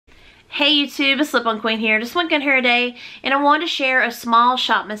Hey YouTube, it's Slip On Queen here. Just one gun here today, and I wanted to share a small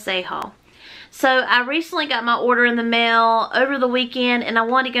ShopMissA haul. So I recently got my order in the mail over the weekend, and I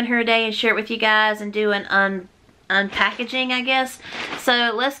wanted to get here today and share it with you guys and do an unpackaging, I guess.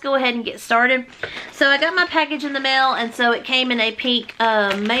 So let's go ahead and get started. So I got my package in the mail, and so it came in a pink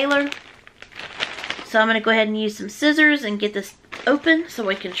mailer. So I'm going to go ahead and use some scissors and get this open so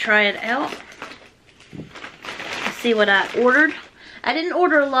we can try it out. Let's see what I ordered. I didn't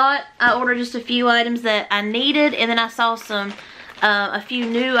order a lot. I ordered just a few items that I needed, and then I saw some a few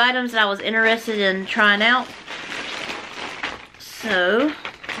new items that I was interested in trying out. So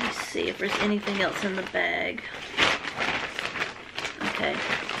let's see if there's anything else in the bag. Okay.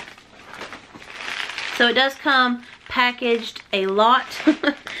 So it does come packaged a lot.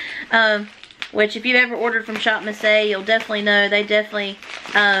 Which if you've ever ordered from ShopMissA, you'll definitely know they definitely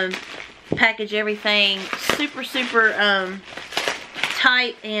package everything super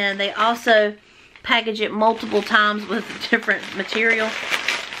tight, and they also package it multiple times with different material.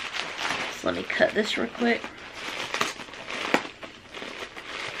 So let me cut this real quick.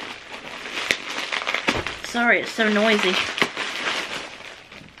 Sorry, it's so noisy.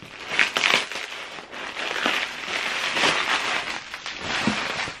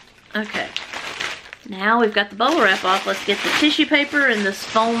 Okay. Now we've got the bubble wrap off. Let's get the tissue paper and this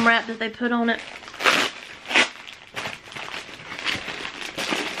foam wrap that they put on it.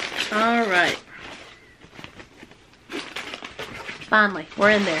 Alright. Finally, we're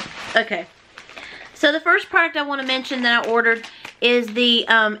in there. Okay. So the first product I want to mention that I ordered is the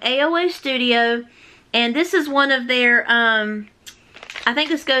AOA Studio. And this is one of their, I think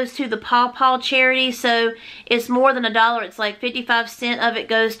this goes to the Paw Paw charity. So it's more than $1. It's like 55 cents of it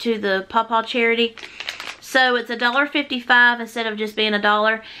goes to the Paw Paw charity. So it's $1.55 instead of just being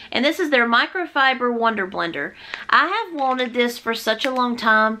 $1. And this is their microfiber Wonder Blender. I have wanted this for such a long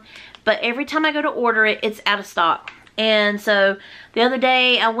time, but every time I go to order it, it's out of stock. And so the other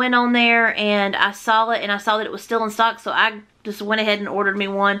day I went on there and I saw it, and I saw that it was still in stock, so I just went ahead and ordered me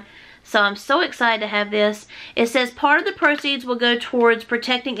one. So I'm so excited to have this. It says part of the proceeds will go towards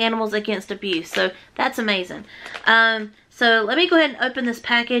protecting animals against abuse. So that's amazing. So let me go ahead and open this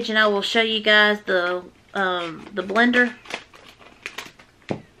package, and I will show you guys the blender.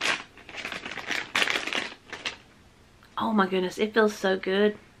 Oh my goodness, it feels so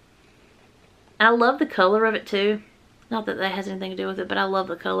good. I love the color of it too. Not that that has anything to do with it, but I love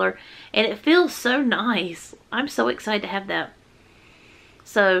the color. And it feels so nice. I'm so excited to have that.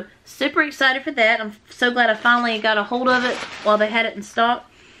 So, super excited for that. I'm so glad I finally got a hold of it while they had it in stock.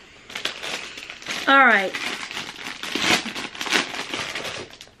 Alright.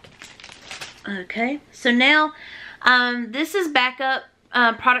 Okay, so now this is backup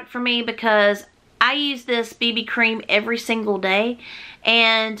product for me because I use this BB cream every single day,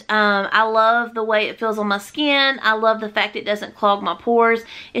 and I love the way it feels on my skin. I love the fact it doesn't clog my pores.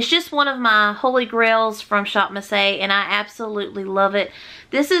 It's just one of my holy grails from ShopMissA, and I absolutely love it.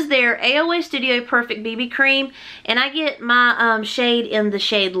 This is their AOA Studio Perfect BB cream, and I get my shade in the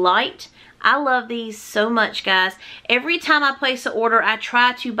shade Light. I love these so much, guys. Every time I place an order, I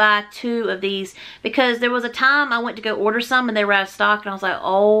try to buy 2 of these, because there was a time I went to go order some and they were out of stock, and I was like,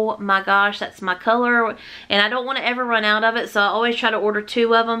 oh my gosh, that's my color, and I don't want to ever run out of it, so I always try to order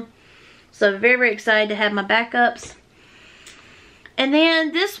 2 of them. So very excited to have my backups. And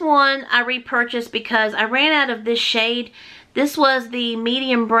then this one I repurchased because I ran out of this shade. This was the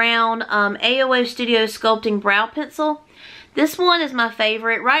medium brown AOA Studio Sculpting Brow Pencil. This one is my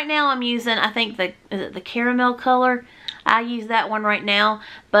favorite. Right now I'm using, I think, is it the caramel color? I use that one right now.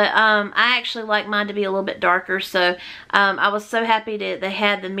 But I actually like mine to be a little bit darker. So I was so happy that they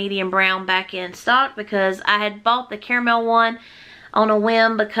had the medium brown back in stock, because I had bought the caramel one on a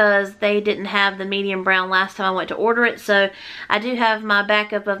whim because they didn't have the medium brown last time I went to order it. So I do have my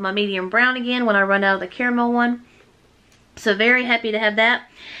backup of my medium brown again when I run out of the caramel one. So very happy to have that.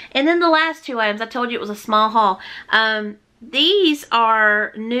 And then the last 2 items, I told you it was a small haul. These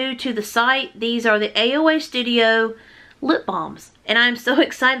are new to the site. These are the AOA Studio lip balms, and I'm so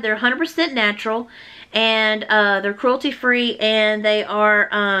excited. They're 100% natural, and they're cruelty free, and they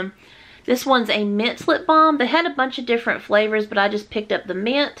are this one's a mint lip balm. They had a bunch of different flavors, but I just picked up the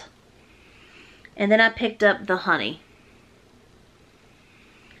mint, and then I picked up the honey.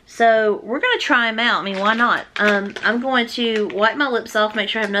 So we're going to try them out. I mean, why not? I'm going to wipe my lips off, make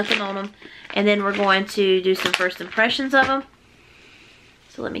sure I have nothing on them. And then we're going to do some first impressions of them.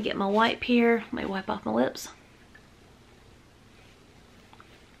 So let me get my wipe here. Let me wipe off my lips.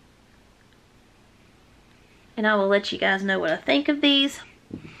 And I will let you guys know what I think of these.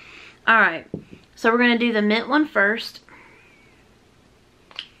 Alright, so we're going to do the mint one first.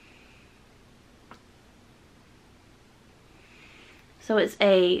 So it's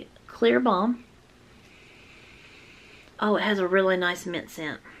a clear balm. Oh, it has a really nice mint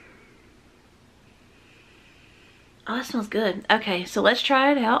scent. Oh, that smells good. Okay, so let's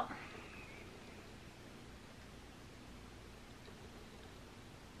try it out.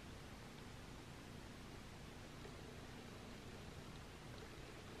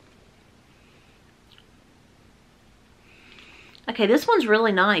 Okay, this one's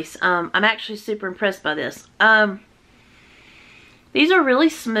really nice. I'm actually super impressed by this. These are really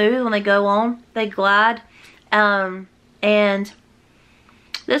smooth when they go on. They glide. And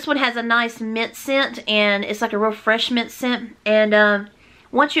this one has a nice mint scent, and it's like a real fresh mint scent. And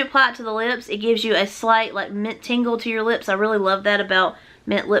once you apply it to the lips, it gives you a slight like mint tingle to your lips. I really love that about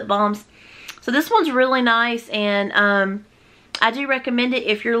mint lip balms. So this one's really nice, and I do recommend it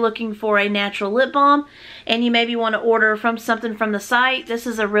if you're looking for a natural lip balm and you maybe want to order from something from the site. This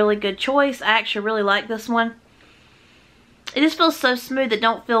is a really good choice. I actually really like this one. It just feels so smooth. It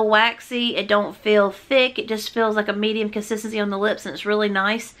don't feel waxy. It don't feel thick. It just feels like a medium consistency on the lips, and it's really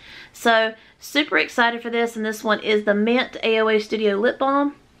nice. So super excited for this, and this one is the Mint AOA Studio Lip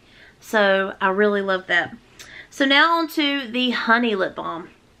Balm. So I really love that. So now on to the Honey Lip Balm.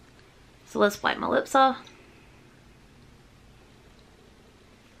 So let's wipe my lips off.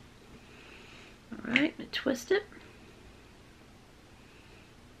 Alright, twist it.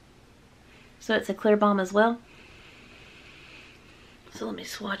 So it's a clear balm as well. So let me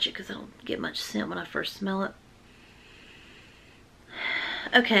swatch it because I don't get much scent when I first smell it.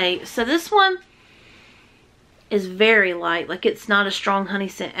 Okay, so this one is very light. Like, it's not a strong honey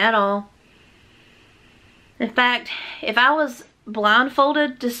scent at all. In fact, if I was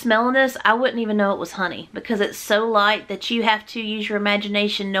blindfolded to smelling this, I wouldn't even know it was honey, because it's so light that you have to use your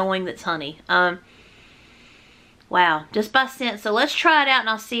imagination knowing that's honey. Wow, just by scent. So let's try it out and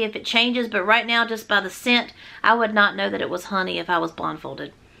I'll see if it changes. But right now, just by the scent, I would not know that it was honey if I was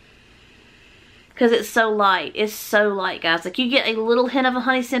blindfolded. Because it's so light. It's so light, guys. Like, you get a little hint of a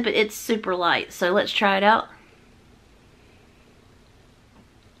honey scent, but it's super light. So let's try it out.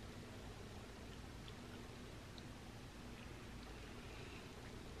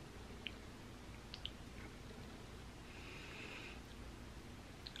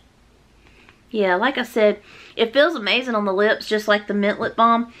 Yeah, like I said, it feels amazing on the lips, just like the mint lip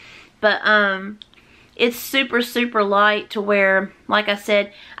balm. But it's super, super light to where, like I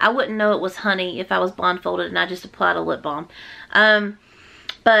said, I wouldn't know it was honey if I was blindfolded and I just applied a lip balm.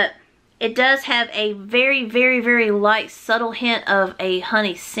 But it does have a very, very, very light, subtle hint of a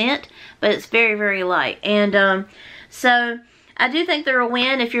honey scent. But it's very, very light. And so I do think they're a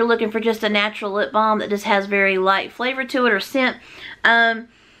win if you're looking for just a natural lip balm that just has very light flavor to it or scent.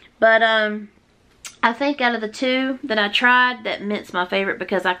 I think out of the two that I tried, that mint's my favorite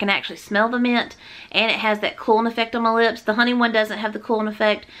because I can actually smell the mint and it has that cooling effect on my lips. The honey one doesn't have the cooling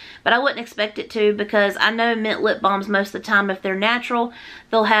effect, but I wouldn't expect it to, because I know mint lip balms most of the time, if they're natural,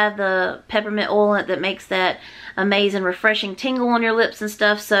 they'll have the peppermint oil in it that makes that amazing refreshing tingle on your lips and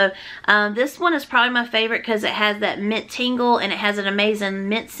stuff. So this one is probably my favorite because it has that mint tingle and it has an amazing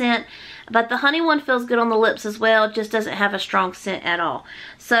mint scent. But the honey one feels good on the lips as well. It just doesn't have a strong scent at all.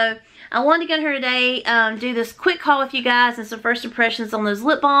 So I wanted to get here today, do this quick haul with you guys and some first impressions on those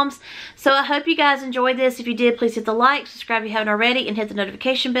lip balms. So I hope you guys enjoyed this. If you did, please hit the like, subscribe if you haven't already, and hit the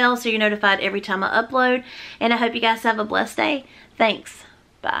notification bell so you're notified every time I upload. And I hope you guys have a blessed day. Thanks.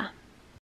 Bye.